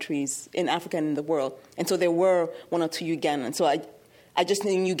different countries in Africa and in the world, and so there were one or two Ugandans. So I just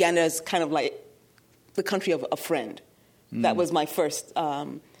knew Uganda as kind of like the country of a friend. That was my first.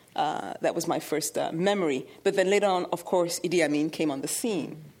 That was my first memory. But then later on, of course, Idi Amin came on the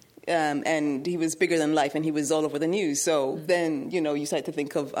scene, and he was bigger than life, and he was all over the news. So then, you start to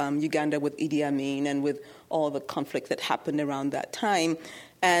think of Uganda with Idi Amin and with all the conflict that happened around that time.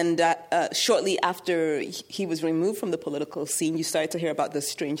 And shortly after he was removed from the political scene, you started to hear about this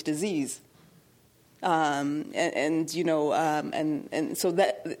strange disease. And so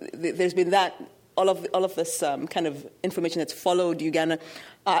that there's been that. All of this kind of information that's followed Uganda.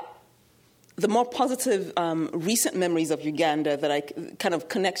 The more positive recent memories of Uganda kind of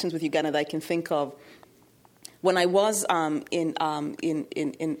connections with Uganda that I can think of, when I was in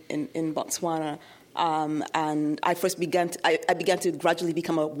Botswana, and I first began to gradually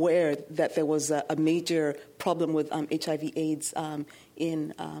become aware that there was a major problem with HIV/AIDS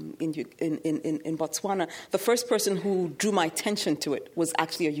in Botswana. The first person who drew my attention to it was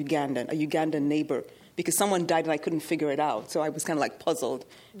actually a Ugandan neighbor, because someone died and I couldn't figure it out. So I was kind of puzzled.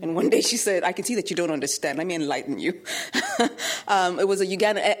 And one day she said, "I can see that you don't understand. Let me enlighten you." It was a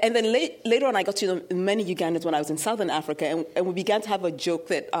Ugandan. And then later on, I got to know many Ugandans when I was in Southern Africa. And we began to have a joke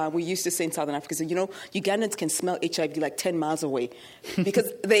that we used to say in Southern Africa. So, Ugandans can smell HIV 10 miles away.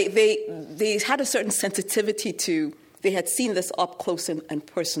 Because they had a certain sensitivity to, they had seen this up close and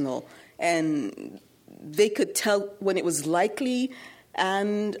personal. And they could tell when it was likely.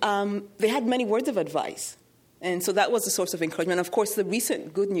 And they had many words of advice. And so that was a source of encouragement. And of course, the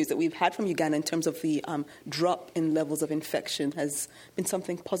recent good news that we've had from Uganda in terms of the drop in levels of infection has been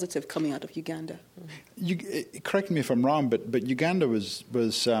something positive coming out of Uganda. Correct me if I'm wrong, but Uganda was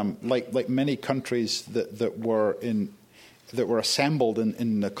like many countries that were assembled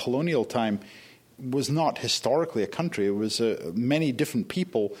in the colonial time, was not historically a country. It was many different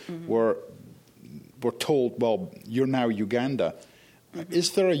people were told, well, you're now Uganda.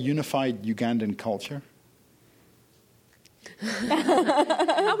 Is there a unified Ugandan culture?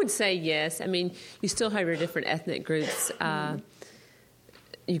 I would say yes. I mean, you still have your different ethnic groups.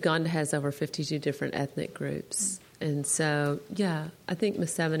 Uganda has over 52 different ethnic groups. And so, yeah, I think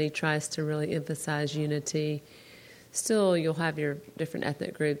Museveni tries to really emphasize unity. Still, you'll have your different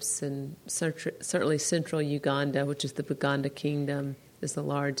ethnic groups, and certainly central Uganda, which is the Buganda Kingdom, is the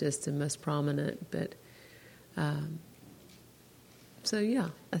largest and most prominent. But so, yeah,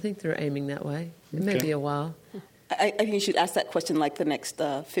 I think they're aiming that way. It may be a while. I think you should ask that question the next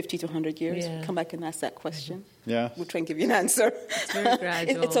 50 to 100 years. Yeah. Come back and ask that question. Yeah. We'll try and give you an answer. It's very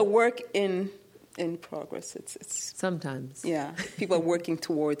gradual. It's a work in progress. It's sometimes. Yeah. People are working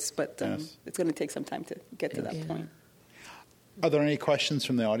towards, but it's going to take some time to get to that point. Are there any questions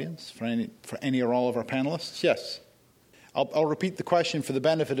from the audience for any or all of our panelists? Yes. I'll repeat the question for the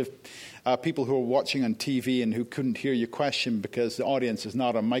benefit of people who are watching on TV and who couldn't hear your question because the audience is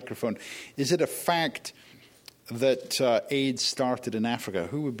not on microphone. Is it a fact that AIDS started in Africa?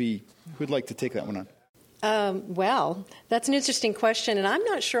 Who'd like to take that one on? Well, that's an interesting question, and I'm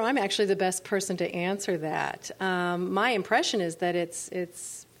not sure I'm actually the best person to answer that. My impression is that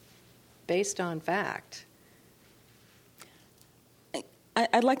it's based on fact.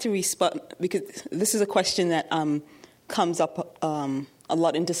 I'd like to respond, because this is a question that comes up a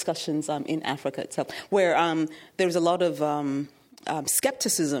lot in discussions in Africa itself, where there's a lot of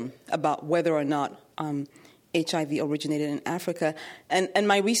skepticism about whether or not HIV originated in Africa. And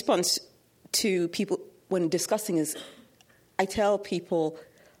my response to people when discussing is, I tell people,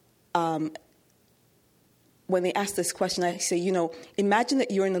 when they ask this question, I say, imagine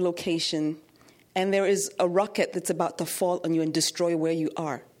that you're in a location and there is a rocket that's about to fall on you and destroy where you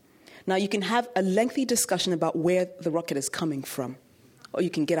are. Now, you can have a lengthy discussion about where the rocket is coming from, or you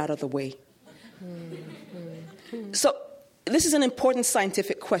can get out of the way. So this is an important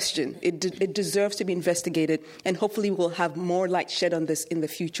scientific question. It deserves to be investigated, and hopefully we'll have more light shed on this in the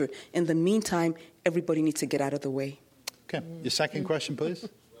future. In the meantime, everybody needs to get out of the way. Okay. Your second question, please.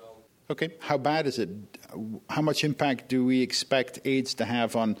 Okay. How bad is it? How much impact do we expect AIDS to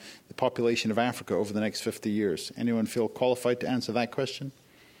have on the population of Africa over the next 50 years? Anyone feel qualified to answer that question?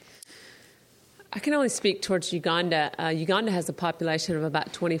 I can only speak towards Uganda. Uganda has a population of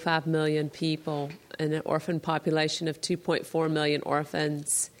about 25 million people and an orphan population of 2.4 million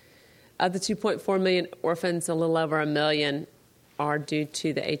orphans. Of the 2.4 million orphans, a little over 1 million are due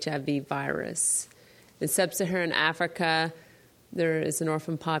to the HIV virus. In sub-Saharan Africa, there is an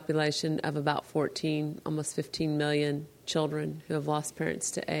orphan population of about 14, almost 15 million children who have lost parents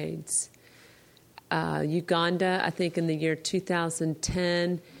to AIDS. Uganda, I think in the year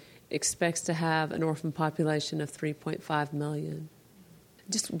 2010, expects to have an orphan population of 3.5 million.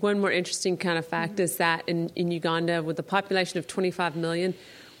 Just one more interesting kind of fact is that in Uganda, with a population of 25 million,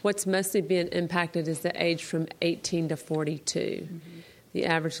 what's mostly being impacted is the age from 18 to 42. Mm-hmm. The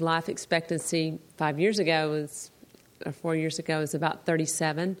average life expectancy 4 years ago was about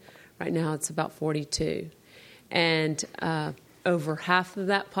 37. Right now it's about 42. And over half of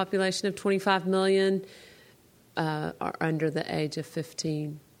that population of 25 million are under the age of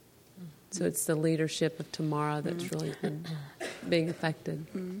 15. So it's the leadership of tomorrow that's really been being impacted.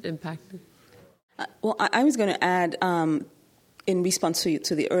 Well, I was going to add, in response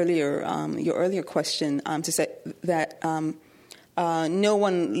to the earlier your earlier question, to say that no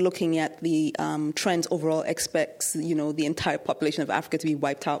one looking at the trends overall expects the entire population of Africa to be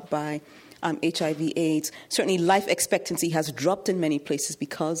wiped out by HIV/AIDS. Certainly, life expectancy has dropped in many places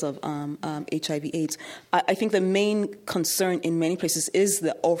because of HIV/AIDS. I think the main concern in many places is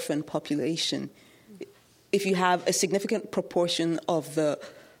the orphan population. If you have a significant proportion of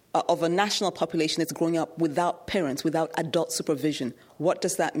a national population that's growing up without parents, without adult supervision, what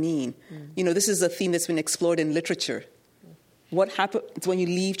does that mean? This is a theme that's been explored in literature. What happens when you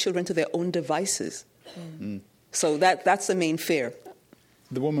leave children to their own devices? So that's the main fear.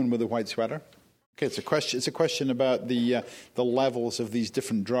 The woman with the white sweater. Okay, it's a question about the levels of these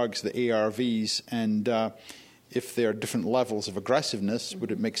different drugs, the ARVs, and if there are different levels of aggressiveness,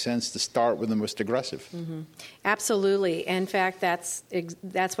 would it make sense to start with the most aggressive? Mm-hmm. Absolutely. In fact, that's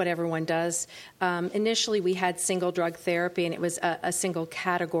what everyone does. Initially, we had single drug therapy, and it was a single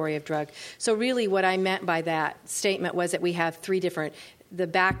category of drug. So really what I meant by that statement was that we have the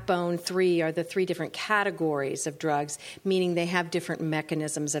backbone three are the three different categories of drugs, meaning they have different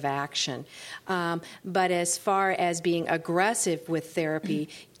mechanisms of action. But as far as being aggressive with therapy,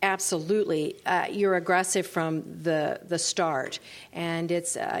 absolutely, you're aggressive from the start, and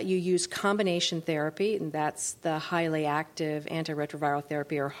it's you use combination therapy, and that's the highly active antiretroviral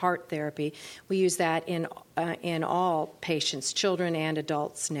therapy or HAART therapy. We use that in all patients, children and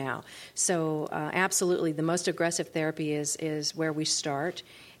adults now. So absolutely, the most aggressive therapy is where we start,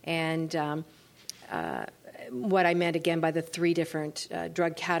 and what I meant again by the three different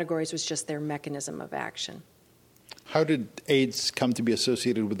drug categories was just their mechanism of action. How did AIDS come to be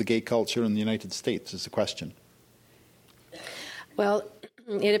associated with the gay culture in the United States is the question. Well,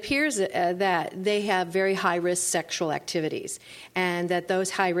 it appears that they have very high-risk sexual activities, and that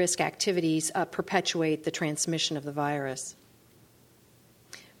those high-risk activities perpetuate the transmission of the virus.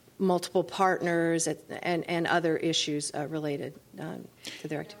 Multiple partners and other issues related to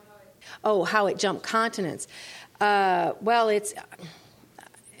their activity. Oh, how it jumped continents. Well,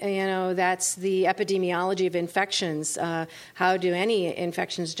 that's the epidemiology of infections. How do any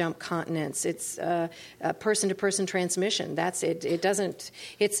infections jump continents? It's person-to-person transmission. That's it.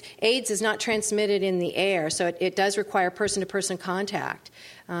 AIDS is not transmitted in the air, so it does require person-to-person contact.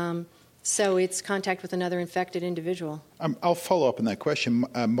 So it's contact with another infected individual. I'll follow up on that question.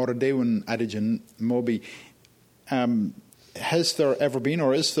 Moradewin Adejanomobi, has there ever been,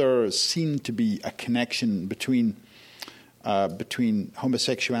 or is there seen to be a connection between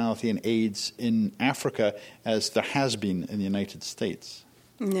homosexuality and AIDS in Africa as there has been in the United States?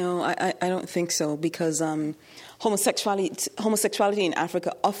 No, I don't think so, because homosexuality in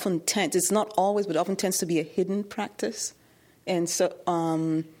Africa often it's not always, but often tends to be a hidden practice. And so,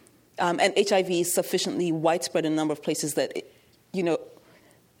 and HIV is sufficiently widespread in a number of places that,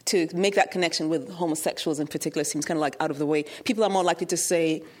 to make that connection with homosexuals in particular seems kind of like out of the way. People are more likely to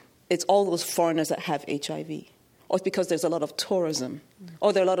say it's all those foreigners that have HIV, or it's because there's a lot of tourism,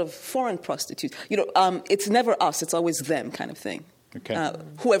 or there are a lot of foreign prostitutes. It's never us, it's always them kind of thing, okay.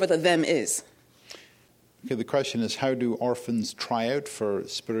 Whoever the them is. Okay, the question is, how do orphans try out for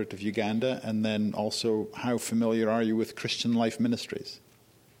Spirit of Uganda? And then also, how familiar are you with Christian Life Ministries?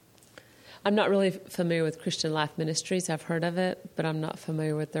 I'm not really familiar with Christian Life Ministries. I've heard of it, but I'm not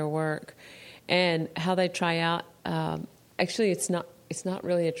familiar with their work. And how they try out, actually it's not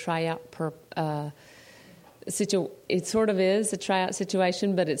really a tryout it sort of is a tryout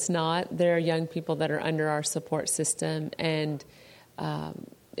situation, but it's not. There are young people that are under our support system and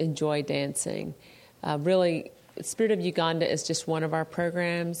enjoy dancing. Really, Spirit of Uganda is just one of our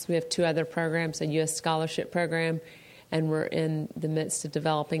programs. We have two other programs, a U.S. scholarship program, and we're in the midst of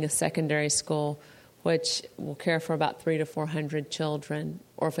developing a secondary school which will care for about 300 to 400 children,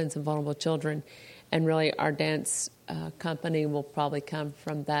 orphans and vulnerable children. And really our dance company will probably come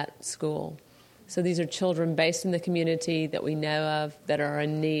from that school. So these are children based in the community that we know of that are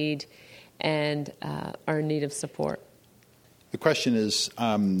in need and are in need of support. The question is,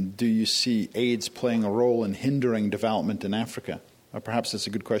 do you see AIDS playing a role in hindering development in Africa? Or perhaps it's a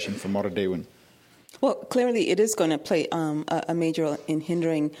good question for Moradewin. Well, clearly it is going to play a major role in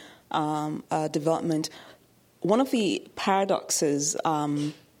hindering development. One of the paradoxes,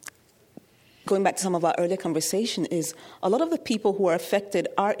 going back to some of our earlier conversation, is a lot of the people who are affected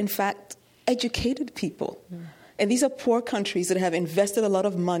are, in fact, educated people. Mm. And these are poor countries that have invested a lot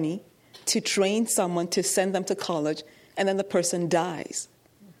of money to train someone to send them to college, and then the person dies.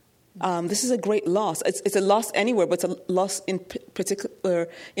 This is a great loss. It's a loss anywhere, but it's a loss in particular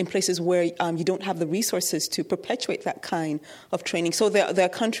in places where you don't have the resources to perpetuate that kind of training. So there are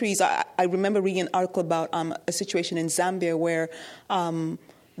countries, I remember reading an article about a situation in Zambia where an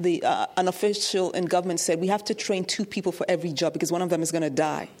official in government said, we have to train 2 people for every job because one of them is going to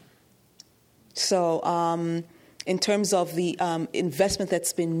die. So in terms of the investment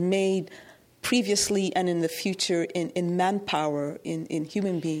that's been made previously and in the future in manpower, in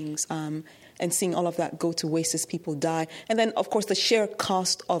human beings, and seeing all of that go to waste as people die. And then, of course, the sheer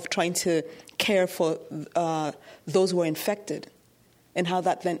cost of trying to care for those who are infected and how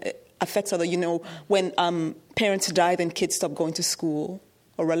that then affects other, when parents die, then kids stop going to school,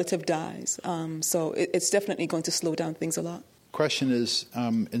 or relative dies. So it's definitely going to slow down things a lot. Question is,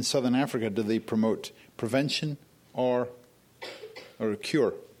 in Southern Africa, do they promote prevention or a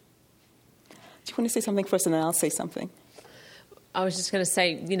cure? Do you want to say something first, and then I'll say something? I was just going to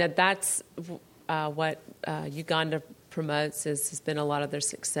say, that's what Uganda promotes has been a lot of their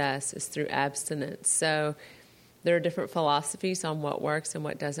success is through abstinence. So there are different philosophies on what works and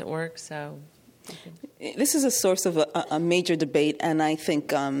what doesn't work. So this is a source of a major debate, and I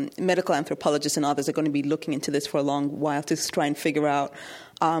think medical anthropologists and others are going to be looking into this for a long while to try and figure out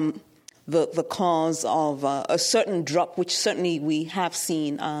the cause of a certain drop, which certainly we have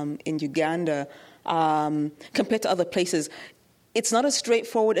seen in Uganda compared to other places. It's not as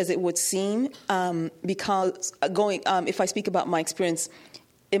straightforward as it would seem because if I speak about my experience,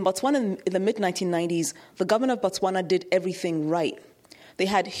 in Botswana in the mid-1990s, the government of Botswana did everything right. They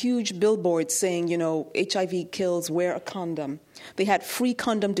had huge billboards saying, HIV kills, wear a condom. They had free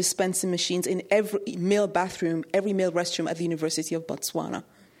condom dispensing machines in every male bathroom, every male restroom at the University of Botswana.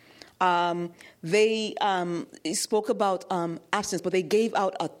 They spoke about abstinence, but they gave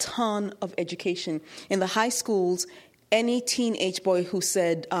out a ton of education. In the high schools, any teenage boy who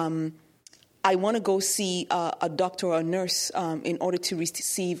said, I want to go see a doctor or a nurse in order to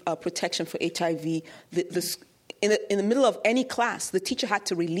receive protection for HIV, in the middle of any class, the teacher had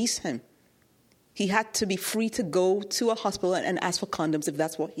to release him. He had to be free to go to a hospital and ask for condoms if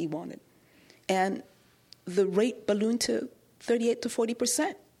that's what he wanted. And the rate ballooned to 38 to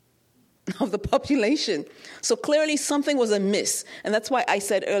 40%. of the population. So clearly something was amiss. And that's why I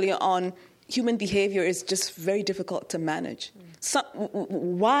said earlier on, human behavior is just very difficult to manage.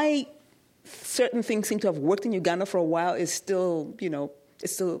 Why certain things seem to have worked in Uganda for a while is still,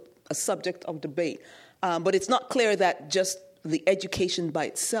 it's still a subject of debate. But it's not clear that just the education by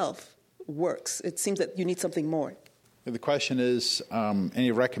itself works. It seems that you need something more. The question is,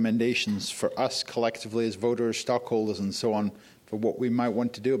 any recommendations for us collectively as voters, stockholders, and so on, for what we might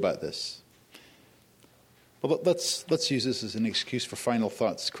want to do about this? Well, let's use this as an excuse for final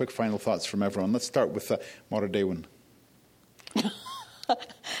thoughts, quick final thoughts from everyone. Let's start with Moradewin.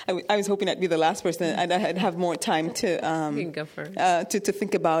 I was hoping I'd be the last person and I'd have more time to you can go first. To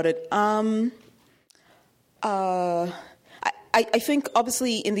think about it. I think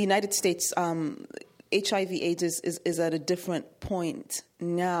obviously in the United States, HIV/AIDS is at a different point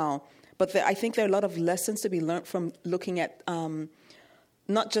now, but I think there are a lot of lessons to be learned from looking at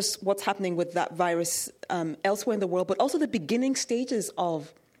not just what's happening with that virus elsewhere in the world, but also the beginning stages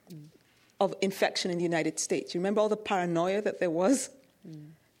of infection in the United States. You remember all the paranoia that there was?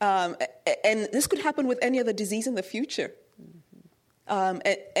 And this could happen with any other disease in the future.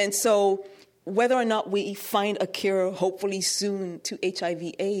 And so whether or not we find a cure, hopefully soon, to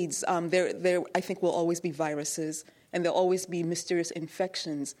HIV/AIDS, there I think will always be viruses, and there'll always be mysterious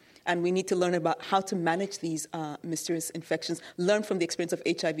infections. And we need to learn about how to manage these mysterious infections, learn from the experience of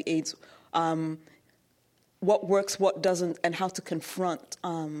HIV/AIDS, what works, what doesn't, and how to confront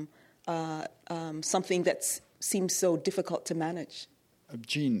something that seems so difficult to manage.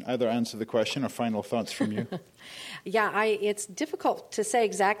 Jean, either answer the question or final thoughts from you. Yeah, it's difficult to say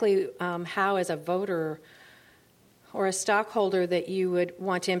exactly how, as a voter or a stockholder, that you would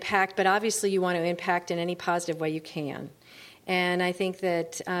want to impact, but obviously you want to impact in any positive way you can. And I think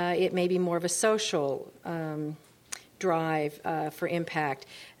that it may be more of a social drive for impact.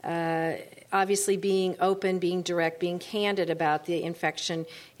 Obviously being open, being direct, being candid about the infection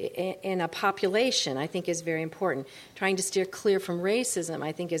in a population, I think, is very important. Trying to steer clear from racism,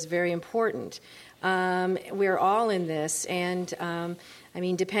 I think, is very important. We're all in this, and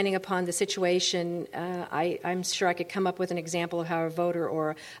depending upon the situation, I'm sure I could come up with an example of how a voter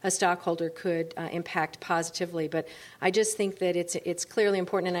or a stockholder could impact positively. But I just think that it's clearly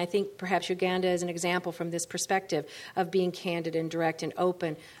important, and I think perhaps Uganda is an example from this perspective of being candid and direct and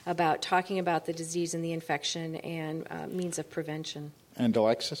open about talking about the disease and the infection and means of prevention. And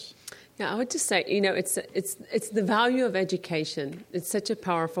Alexis? Yeah, I would just say, it's the value of education. It's such a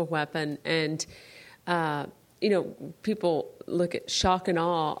powerful weapon, and people look at shock and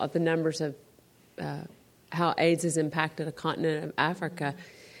awe of the numbers of how AIDS has impacted a continent of Africa.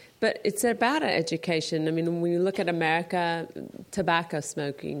 But it's about education. I mean, when you look at America, tobacco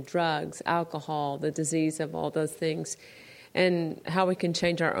smoking, drugs, alcohol, the disease of all those things, and how we can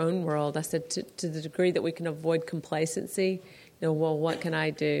change our own world. I said to the degree that we can avoid complacency, well, what can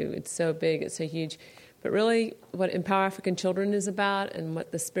I do? It's so big, it's so huge. But really, what Empower African Children is about and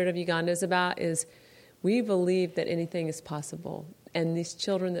what the Spirit of Uganda is about is we believe that anything is possible. And these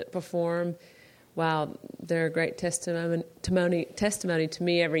children that perform, wow, they're a great testimony to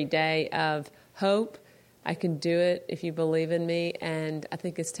me every day of hope. I can do it if you believe in me. And I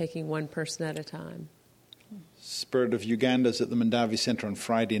think it's taking one person at a time. Spirit of Uganda is at the Mandavi Centre on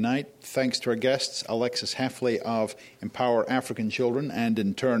Friday night. Thanks to our guests, Alexis Hafley of Empower African Children, and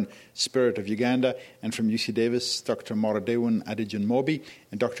in turn, Spirit of Uganda, and from UC Davis, Dr. Moradewin Adejomobi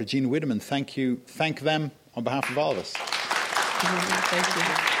and Dr. Jean Wiedemann. Thank them on behalf of all of us. Thank you.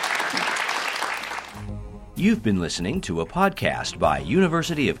 You've been listening to a podcast by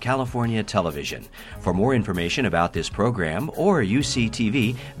University of California Television. For more information about this program or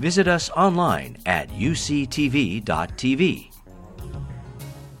UCTV, visit us online at uctv.tv.